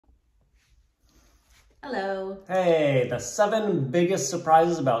Hello. Hey, the 7 biggest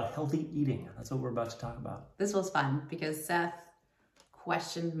surprises about healthy eating. That's what we're about to talk about. This was fun because Seth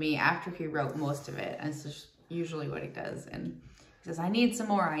questioned me after he wrote most of it. And it's usually what he does. And he says, I need some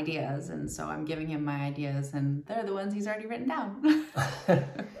more ideas. And so I'm giving him my ideas and they're the ones he's already written down.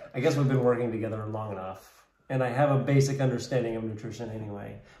 I guess we've been working together long enough. And I have a basic understanding of nutrition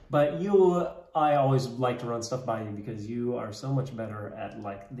anyway. But I always like to run stuff by you because you are so much better at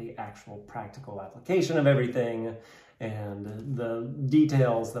like the actual practical application of everything and the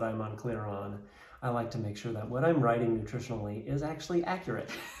details that I'm unclear on. I like to make sure that what I'm writing nutritionally is actually accurate.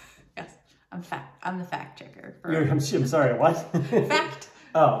 Yes, I'm the fact checker. I'm sorry, what? Fact.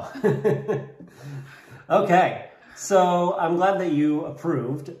 Oh. Okay. So I'm glad that you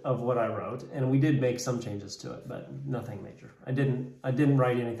approved of what I wrote, and we did make some changes to it, but nothing major. I didn't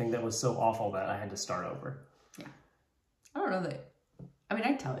write anything that was so awful that I had to start over. Yeah. I don't know that. I mean,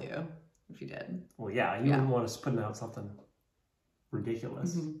 I'd tell you if you did. Well, yeah, you wouldn't want us putting out something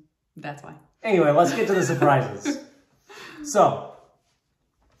ridiculous. Mm-hmm. That's why. Anyway, let's get to the surprises. So,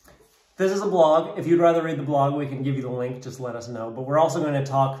 this is a blog. If you'd rather read the blog, we can give you the link. Just let us know. But we're also going to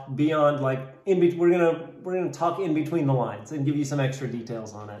talk beyond, like, we're going to talk in between the lines and give you some extra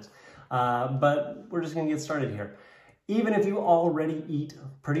details on it. But we're just going to get started here. Even if you already eat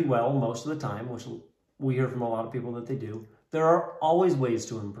pretty well most of the time, which we hear from a lot of people that they do, there are always ways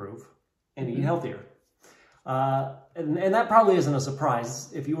to improve and eat healthier. And that probably isn't a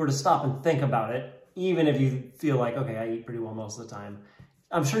surprise if you were to stop and think about it, even if you feel like, okay, I eat pretty well most of the time.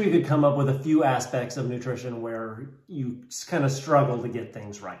 I'm sure you could come up with a few aspects of nutrition where you kind of struggle to get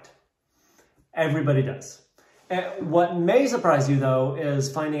things right. Everybody does. And what may surprise you, though,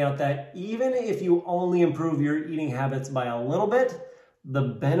 is finding out that even if you only improve your eating habits by a little bit, the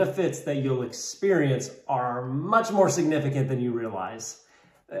benefits that you'll experience are much more significant than you realize.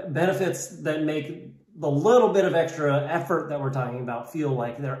 Benefits that make the little bit of extra effort that we're talking about feel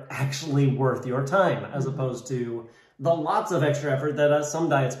like they're actually worth your time, as opposed to the lots of extra effort that some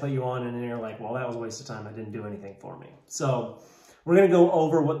diets put you on, and then you're like, well, that was a waste of time. I didn't do anything for me. So we're going to go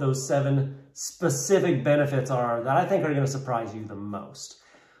over what those 7 specific benefits are that I think are going to surprise you the most.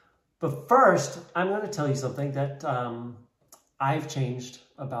 But first, I'm going to tell you something that I've changed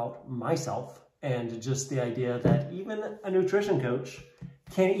about myself, and just the idea that even a nutrition coach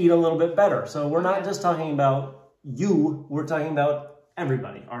can eat a little bit better. So we're not just talking about you, we're talking about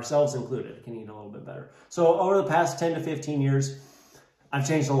everybody, ourselves included, can eat a little bit better. So over the past 10 to 15 years, I've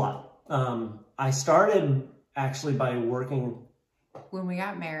changed a lot. I started actually by working. When we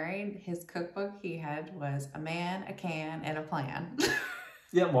got married, his cookbook he had was a man, a can, and a plan.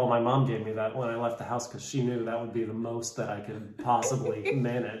 Yeah, well, my mom gave me that when I left the house because she knew that would be the most that I could possibly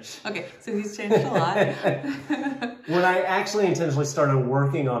manage. Okay, so he's changed a lot. When I actually intentionally started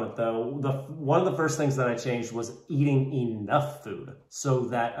working on it, though, one of the first things that I changed was eating enough food so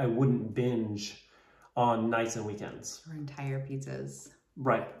that I wouldn't binge on nights and weekends. Or entire pizzas.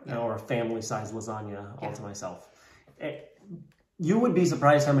 Right, or a family-sized lasagna all to myself. You would be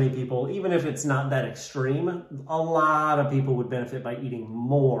surprised how many people, even if it's not that extreme, a lot of people would benefit by eating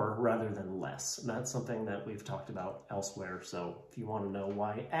more rather than less. And that's something that we've talked about elsewhere. So if you want to know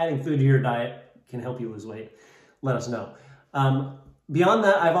why adding food to your diet can help you lose weight, let us know. Beyond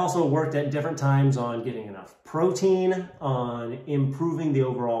that, I've also worked at different times on getting enough protein, on improving the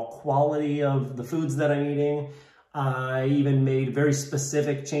overall quality of the foods that I'm eating. I even made very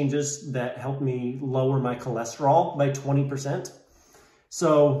specific changes that helped me lower my cholesterol by 20%.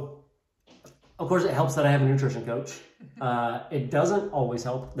 So, of course, it helps that I have a nutrition coach. It doesn't always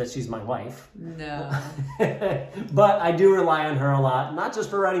help that she's my wife. No. But I do rely on her a lot, not just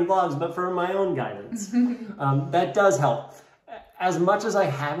for writing blogs, but for my own guidance. That does help. As much as I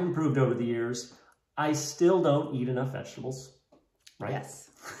have improved over the years, I still don't eat enough vegetables, right? Yes.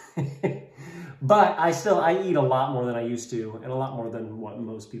 But I eat a lot more than I used to, and a lot more than what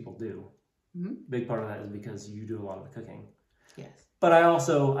most people do. Big part of that is because you do a lot of the cooking. Yes. But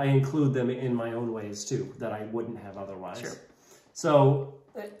I include them in my own ways too, that I wouldn't have otherwise. Sure. So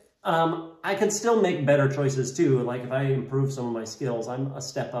I can still make better choices too. Like if I improve some of my skills, I'm a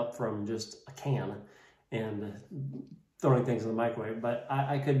step up from just a can and throwing things in the microwave. But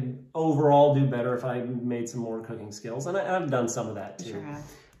I could overall do better if I made some more cooking skills. And I've done some of that too. Sure.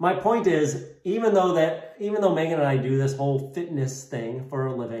 My point is, even though Megan and I do this whole fitness thing for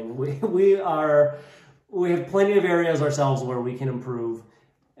a living, we have plenty of areas ourselves where we can improve.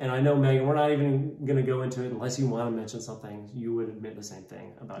 And I know, Megan, we're not even going to go into it unless you want to mention something. You would admit the same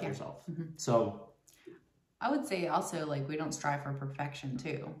thing about yourself. So I would say also, like, we don't strive for perfection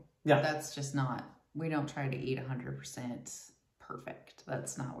too. Yeah. That's just not, we don't try to eat 100% perfect.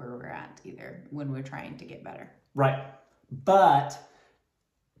 That's not where we're at either when we're trying to get better. Right. But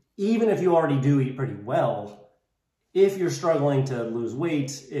even if you already do eat pretty well, if you're struggling to lose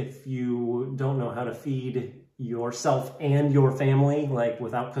weight, if you don't know how to feed yourself and your family, like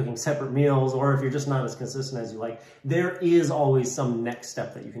without cooking separate meals, or if you're just not as consistent as you like, there is always some next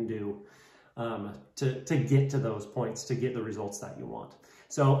step that you can do to get to those points, to get the results that you want.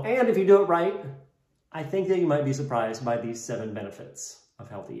 So, and if you do it right, I think that you might be surprised by these 7 benefits of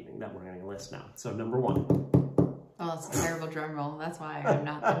healthy eating that we're going to list now. So number 1. Oh, it's a terrible drum roll. That's why I'm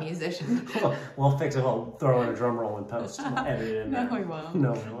not the musician. We'll fix it. We'll throw in a drum roll in post. We'll edit it in there. No, we won't.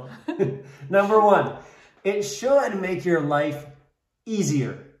 No, we won't. Number 1, it should make your life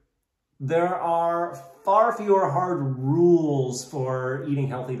easier. There are far fewer hard rules for eating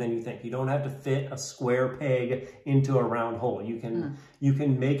healthy than you think. You don't have to fit a square peg into a round hole. You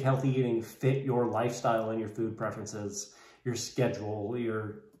can make healthy eating fit your lifestyle and your food preferences, your schedule,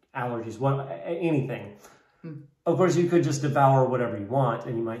 your allergies, anything. Of course, you could just devour whatever you want,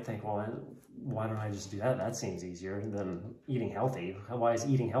 and you might think, well, why don't I just do that? That seems easier than eating healthy. Why is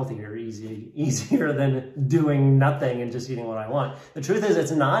eating healthier easier than doing nothing and just eating what I want? The truth is,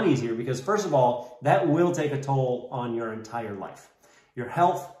 it's not easier because, first of all, that will take a toll on your entire life. Your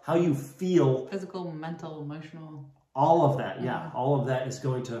health, how you feel. Physical, mental, emotional. All of that, yeah. All of that is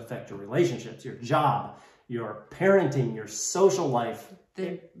going to affect your relationships, your job, your parenting, your social life,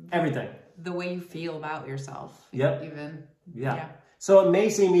 everything. The way you feel about yourself. Yep. Even. Yeah. So it may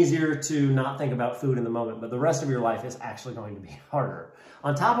seem easier to not think about food in the moment, but the rest of your life is actually going to be harder.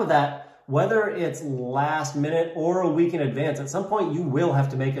 On top of that, whether it's last minute or a week in advance, at some point you will have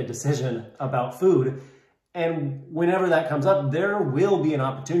to make a decision about food. And whenever that comes up, there will be an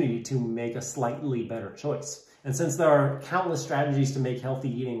opportunity to make a slightly better choice. And since there are countless strategies to make healthy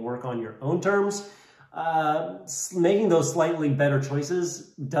eating work on your own terms, making those slightly better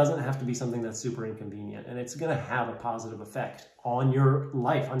choices doesn't have to be something that's super inconvenient, and it's going to have a positive effect on your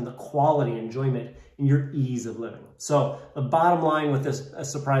life, on the quality, enjoyment, and your ease of living. So the bottom line with this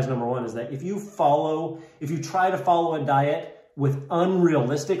surprise number 1 is that if you try to follow a diet with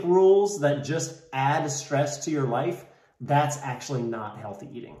unrealistic rules that just add stress to your life, that's actually not healthy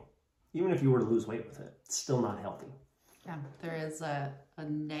eating. Even if you were to lose weight with it, it's still not healthy. Yeah, there is a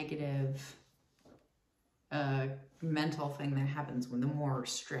negative mental thing that happens when the more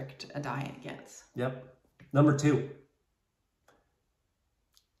strict a diet gets. Yep. Number 2,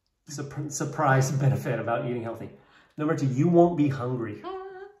 surprise benefit about eating healthy. Number 2, you won't be hungry.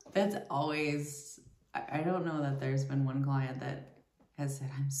 That's always, I don't know that there's been one client that has said,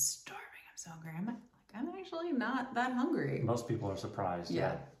 I'm starving, I'm so hungry. I'm actually not that hungry. Most people are surprised.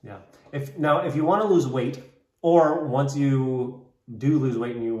 Yeah. Yeah. If you want to lose weight, or once you do lose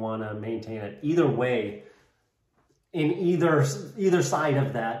weight and you want to maintain it, either way, in either side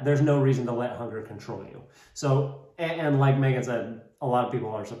of that, there's no reason to let hunger control you. So, and like Megan said, a lot of people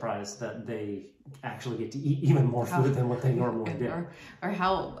are surprised that they actually get to eat even more food than what they normally do. Or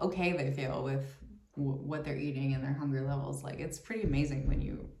how okay they feel with what they're eating and their hunger levels. Like, it's pretty amazing when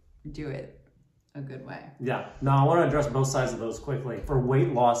you do it a good way. Yeah. Now, I want to address both sides of those quickly. For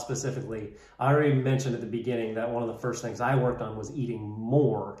weight loss specifically, I already mentioned at the beginning that one of the first things I worked on was eating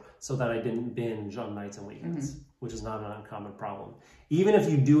more so that I didn't binge on nights and weekends, which is not an uncommon problem. Even if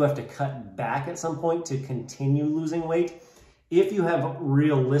you do have to cut back at some point to continue losing weight, if you have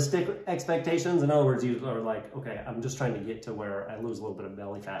realistic expectations, in other words, you are like, okay, I'm just trying to get to where I lose a little bit of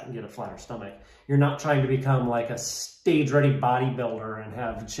belly fat and get a flatter stomach. You're not trying to become like a stage-ready bodybuilder and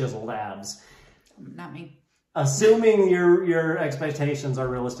have chiseled abs. Not me. Assuming your expectations are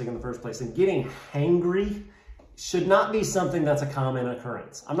realistic in the first place, and getting hangry should not be something that's a common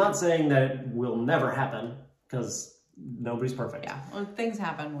occurrence. I'm not saying that it will never happen, because nobody's perfect. Yeah, well, things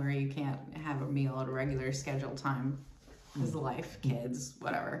happen where you can't have a meal at a regular scheduled time. His life, kids,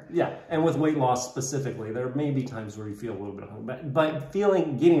 whatever. Yeah, and with weight loss specifically, there may be times where you feel a little bit hungry, but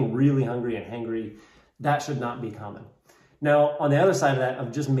getting really hungry and hangry, that should not be common. Now, on the other side of that,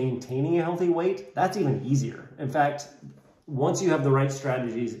 of just maintaining a healthy weight, that's even easier. In fact, once you have the right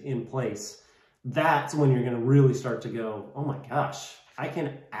strategies in place, that's when you're going to really start to go, oh my gosh, I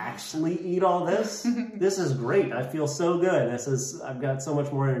can actually eat all this? This is great. I feel so good. I've got so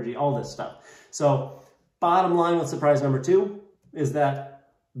much more energy, all this stuff. So, bottom line with surprise number 2 is that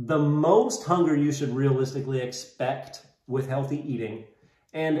the most hunger you should realistically expect with healthy eating,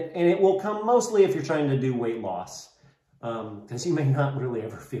 and it will come mostly if you're trying to do weight loss, because you may not really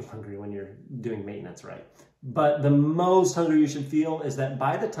ever feel hungry when you're doing maintenance, right? But the most hunger you should feel is that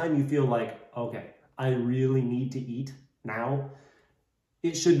by the time you feel like, okay, I really need to eat now,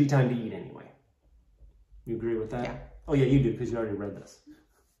 it should be time to eat anyway. You agree with that? Yeah. Oh yeah, you do, because you already read this.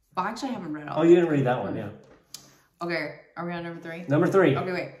 Well, actually, I haven't read all. Oh, you didn't read that one, yeah. Okay, are we on number 3? Number 3.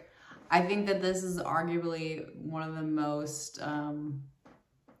 Okay, wait. I think that this is arguably one of the most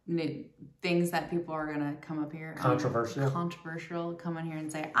things that people are gonna come up here. Controversial, come in here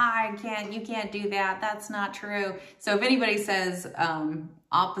and say, you can't do that. That's not true. So if anybody says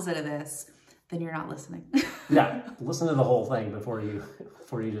opposite of this, then you're not listening. Yeah, listen to the whole thing before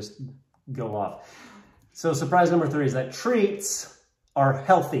you just go off. So surprise number 3 is that treats are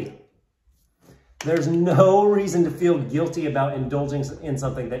healthy. There's no reason to feel guilty about indulging in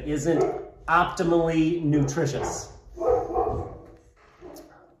something that isn't optimally nutritious.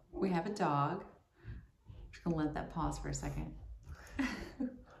 We have a dog. Just gonna let that pause for a second.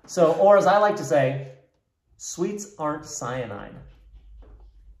 So, or as I like to say, sweets aren't cyanide.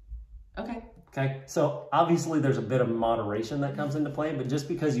 Okay. Okay, so obviously there's a bit of moderation that comes into play, but just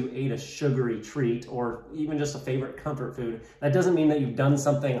because you ate a sugary treat or even just a favorite comfort food, that doesn't mean that you've done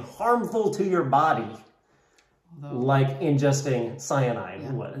something harmful to your body, like ingesting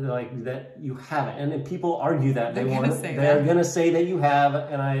cyanide, like that you haven't. And then people argue that they're gonna say that you have,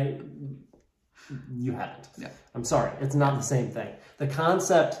 and you haven't. Yeah. I'm sorry, it's not the same thing. The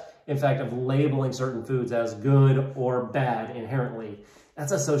concept, in fact, of labeling certain foods as good or bad inherently,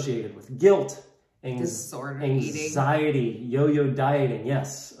 that's associated with guilt, anxiety, yo-yo dieting,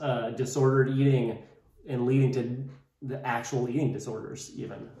 yes, disordered eating, and leading to the actual eating disorders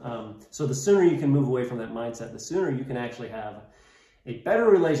even. So the sooner you can move away from that mindset, the sooner you can actually have a better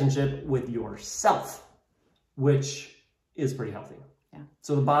relationship with yourself, which is pretty healthy. Yeah.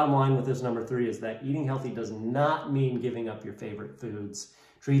 So the bottom line with this number 3 is that eating healthy does not mean giving up your favorite foods.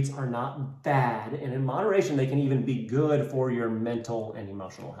 Treats are not bad, and in moderation, they can even be good for your mental and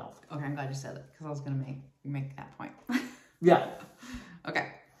emotional health. Okay, I'm glad you said that, because I was going to make that point. Yeah. Okay.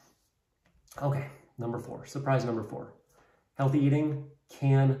 Okay, number 4. Surprise number 4. Healthy eating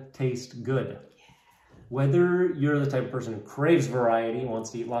can taste good. Yeah. Whether you're the type of person who craves variety,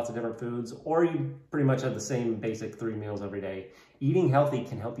 wants to eat lots of different foods, or you pretty much have the same basic 3 meals every day, eating healthy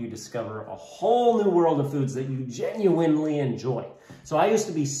can help you discover a whole new world of foods that you genuinely enjoy. So I used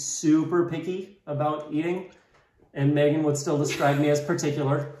to be super picky about eating, and Megan would still describe me as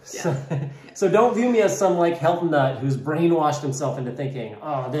particular. Yeah. So don't view me as some like health nut who's brainwashed himself into thinking,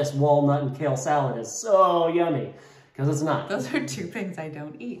 oh, this walnut and kale salad is so yummy, because it's not. Those are 2 things I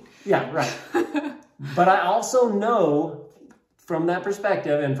don't eat. Yeah, right. But I also know from that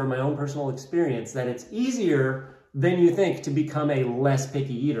perspective and from my own personal experience that it's easier than you think to become a less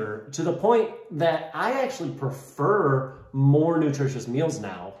picky eater, to the point that I actually prefer more nutritious meals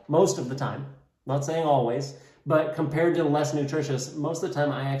now, most of the time. Not saying always, but compared to less nutritious, most of the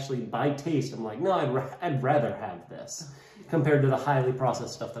time I actually, by taste, I'm like, no, I'd rather have this compared to the highly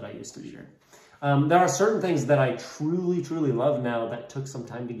processed stuff that I used to eat. There are certain things that I truly, truly love now that took some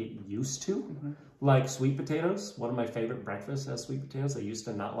time to get used to, like sweet potatoes. One of my favorite breakfasts has sweet potatoes. I used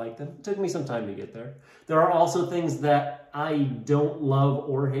to not like them. It took me some time to get there. There are also things that I don't love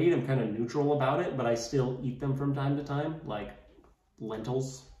or hate. I'm kind of neutral about it, but I still eat them from time to time, like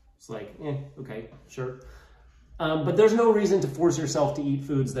lentils. It's like, okay, sure. But there's no reason to force yourself to eat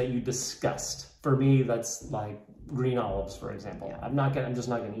foods that you disgust. For me, that's like green olives, for example. Yeah. I'm just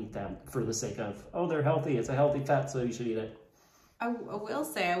not gonna eat them for the sake of, oh, they're healthy. It's a healthy fat, so you should eat it. I will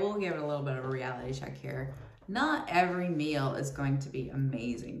say, I will give it a little bit of a reality check here. Not every meal is going to be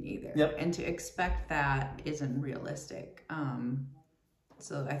amazing either. Yep. And to expect that isn't realistic.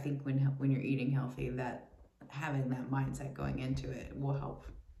 So I think when you're eating healthy, that having that mindset going into it will help.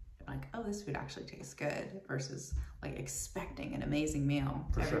 Like, oh, this food actually tastes good, versus like expecting an amazing meal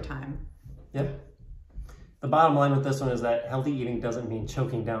every time. Yep. The bottom line with this one is that healthy eating doesn't mean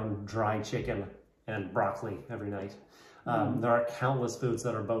choking down dry chicken and broccoli every night. There are countless foods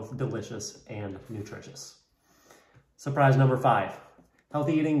that are both delicious and nutritious. Surprise number 5.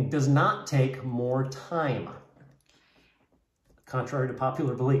 Healthy eating does not take more time, contrary to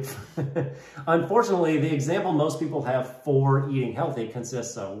popular belief. Unfortunately, the example most people have for eating healthy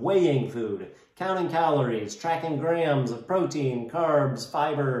consists of weighing food, counting calories, tracking grams of protein, carbs,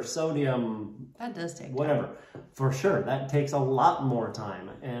 fiber, sodium. That does take whatever. time. For sure, that takes a lot more time,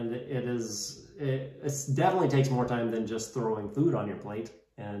 and it definitely takes more time than just throwing food on your plate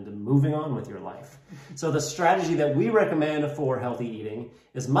and moving on with your life. So the strategy that we recommend for healthy eating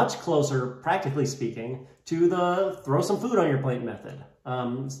is much closer, practically speaking, to the throw some food on your plate method.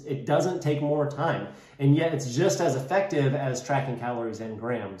 It doesn't take more time, and yet it's just as effective as tracking calories and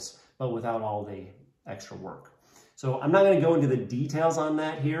grams, but without all the extra work. So I'm not going to go into the details on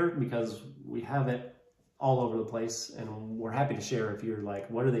that here because we have it all over the place, and we're happy to share. If you're like,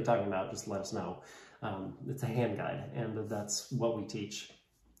 what are they talking about? Just let us know. It's a hand guide, and that's what we teach.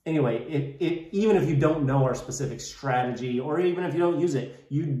 Anyway, even if you don't know our specific strategy, or even if you don't use it,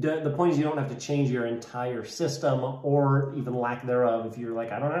 the point is you don't have to change your entire system or even lack thereof. If you're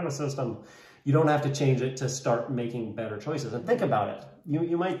like, I don't have a system, you don't have to change it to start making better choices. And think about it.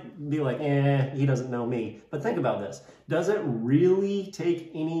 You might be like, he doesn't know me. But think about this. Does it really take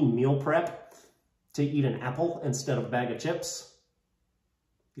any meal prep to eat an apple instead of a bag of chips?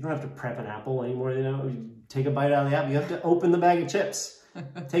 You don't have to prep an apple anymore. You take a bite out of the apple. You have to open the bag of chips.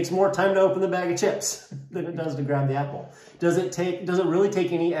 It takes more time to open the bag of chips than it does to grab the apple. Does it really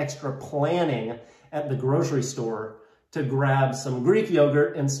take any extra planning at the grocery store to grab some Greek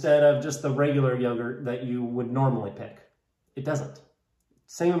yogurt instead of just the regular yogurt that you would normally pick? It doesn't.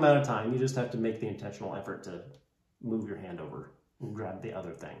 Same amount of time, you just have to make the intentional effort to move your hand over and grab the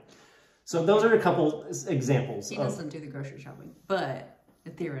other thing. So those are a couple examples. He doesn't do the grocery shopping, but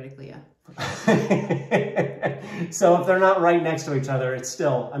theoretically, yeah. So if they're not right next to each other, it's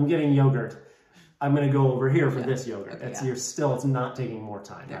still, I'm getting yogurt. I'm going to go over here for this yogurt. Okay, it's not taking more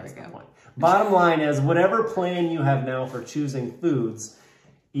time. There That's we the go. point. Bottom line is, whatever plan you have now for choosing foods,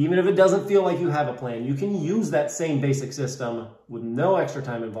 even if it doesn't feel like you have a plan, you can use that same basic system with no extra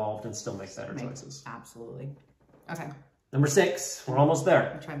time involved and still make better choices. Absolutely. Okay. Number 6, we're almost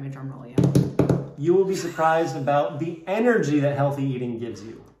there. I'm trying my drum roll, yeah. You will be surprised about the energy that healthy eating gives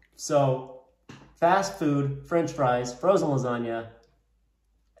you. So fast food, French fries, frozen lasagna,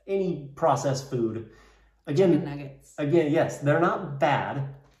 any processed food. Chicken nuggets. Again, yes, they're not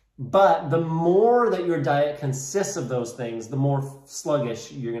bad, but the more that your diet consists of those things, the more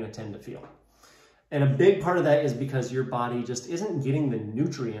sluggish you're going to tend to feel. And a big part of that is because your body just isn't getting the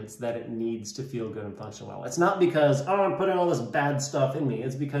nutrients that it needs to feel good and function well. It's not because, oh, I'm putting all this bad stuff in me.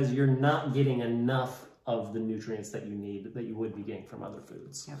 It's because you're not getting enough of the nutrients that you need, that you would be getting from other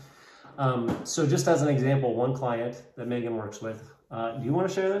foods. Yep. So just as an example, one client that Megan works with, do you want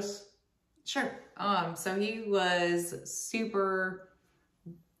to share this? Sure. So he was super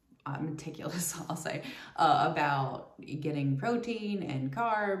meticulous, I'll say, about getting protein and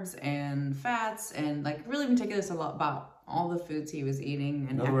carbs and fats, and like really meticulous a lot about all the foods he was eating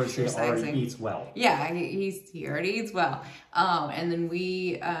and In other words, he exercising. already eats well. Yeah, he already eats well. And then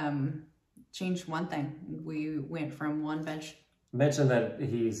we changed one thing. We went from one bench. Mention that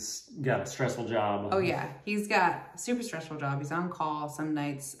he's got a stressful job. Oh yeah, he's got a super stressful job. He's on call some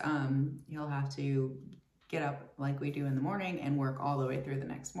nights. He'll have to get up like we do in the morning and work all the way through the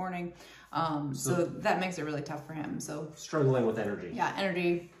next morning. So that makes it really tough for him. So struggling with energy. Yeah,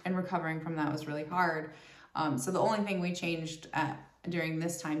 energy and recovering from that was really hard. So the only thing we changed during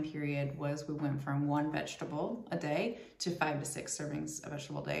this time period was we went from 1 vegetable a day to 5 to 6 servings a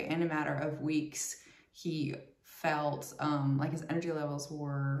vegetable a day. In a matter of weeks, he felt like his energy levels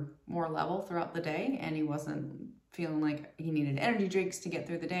were more level throughout the day, and he wasn't feeling like he needed energy drinks to get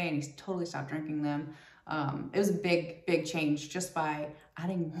through the day, and he's totally stopped drinking them. It was a big change just by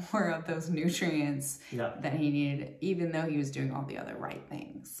adding more of those nutrients that he needed, even though he was doing all the other right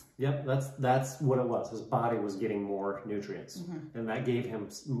things. Yep, that's what it was. His body was getting more nutrients, and that gave him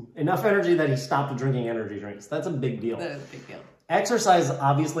enough energy that he stopped drinking energy drinks. That's a big deal. That is a big deal. Exercise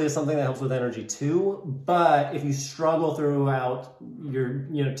obviously is something that helps with energy too, but if you struggle throughout your,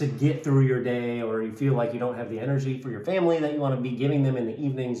 to get through your day, or you feel like you don't have the energy for your family that you want to be giving them in the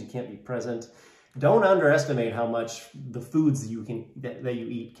evenings, you can't be present, don't underestimate how much the foods that you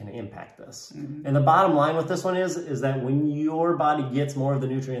eat can impact this. And the bottom line with this one is that when your body gets more of the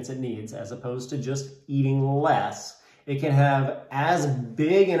nutrients it needs, as opposed to just eating less, it can have as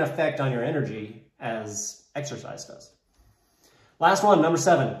big an effect on your energy as exercise does. Last one, number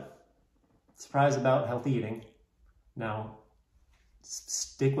 7. Surprise about healthy eating. Now,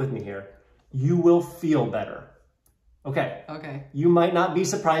 stick with me here. You will feel better. Okay. You might not be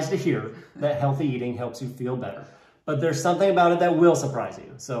surprised to hear that healthy eating helps you feel better, but there's something about it that will surprise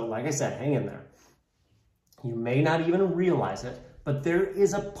you. So like I said, hang in there. You may not even realize it, but there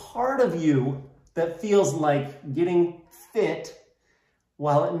is a part of you that feels like getting fit,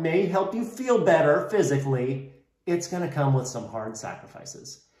 while it may help you feel better physically, it's going to come with some hard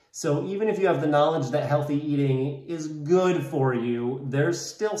sacrifices. So even if you have the knowledge that healthy eating is good for you, there's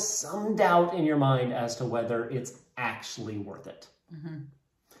still some doubt in your mind as to whether it's actually worth it.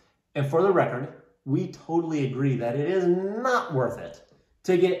 And for the record, we totally agree that it is not worth it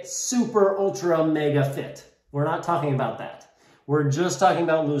to get super ultra mega fit. We're not talking about that. We're just talking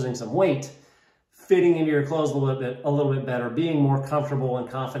about losing some weight, fitting into your clothes a little bit better, being more comfortable and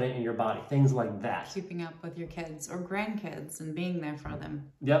confident in your body, things like that. Keeping up with your kids or grandkids and being there for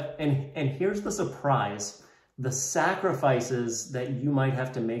them. Yep, and here's the surprise. The sacrifices that you might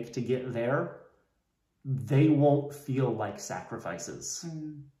have to make to get there they won't feel like sacrifices,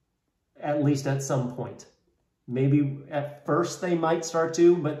 at least at some point. Maybe at first they might start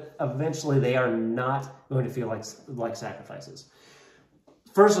to, but eventually they are not going to feel like sacrifices.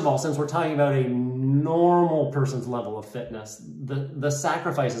 First of all, since we're talking about a normal person's level of fitness, the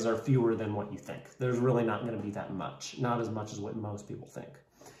sacrifices are fewer than what you think. There's really not going to be that much, not as much as what most people think.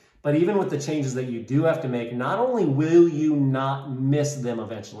 But even with the changes that you do have to make, not only will you not miss them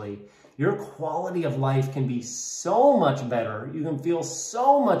eventually, your quality of life can be so much better. You can feel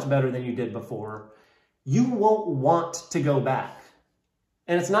so much better than you did before. You won't want to go back.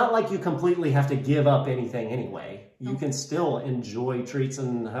 And it's not like you completely have to give up anything anyway. You can still enjoy treats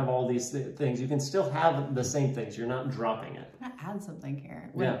and have all these things. You can still have the same things. You're not dropping it. I'm gonna add something here.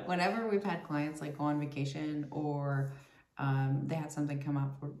 Whenever we've had clients like go on vacation or they had something come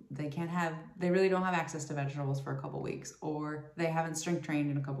up where they really don't have access to vegetables for a couple weeks, or they haven't strength trained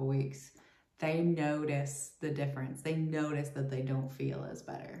in a couple weeks, they notice the difference. They notice that they don't feel as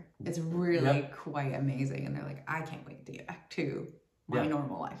better. It's really quite amazing. And they're like, I can't wait to get back to my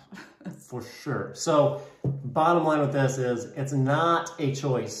normal life. For sure. So bottom line with this is it's not a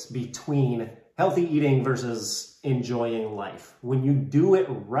choice between healthy eating versus enjoying life. When you do it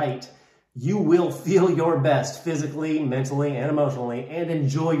right, you will feel your best physically, mentally, and emotionally, and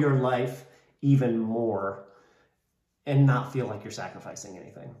enjoy your life even more and not feel like you're sacrificing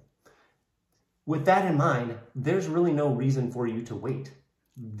anything. With that in mind, there's really no reason for you to wait.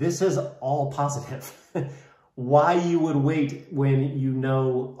 This is all positive. Why you would wait when you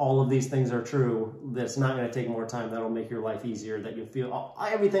know all of these things are true, that's not going to take more time, that'll make your life easier, that you'll feel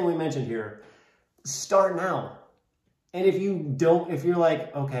everything we mentioned here. Start now. And if you're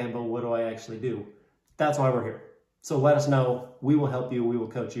like, okay, but what do I actually do? That's why we're here. So let us know. We will help you. We will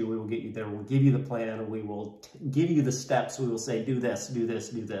coach you. We will get you there. We'll give you the plan. We will give you the steps. We will say, do this, do this,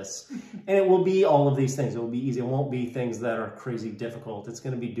 do this. And it will be all of these things. It will be easy. It won't be things that are crazy difficult. It's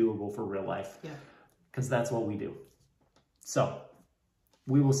going to be doable for real life. Yeah. Because that's what we do. So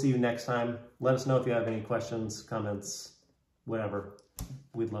we will see you next time. Let us know if you have any questions, comments, whatever.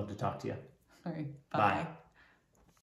 We'd love to talk to you. All right. Bye.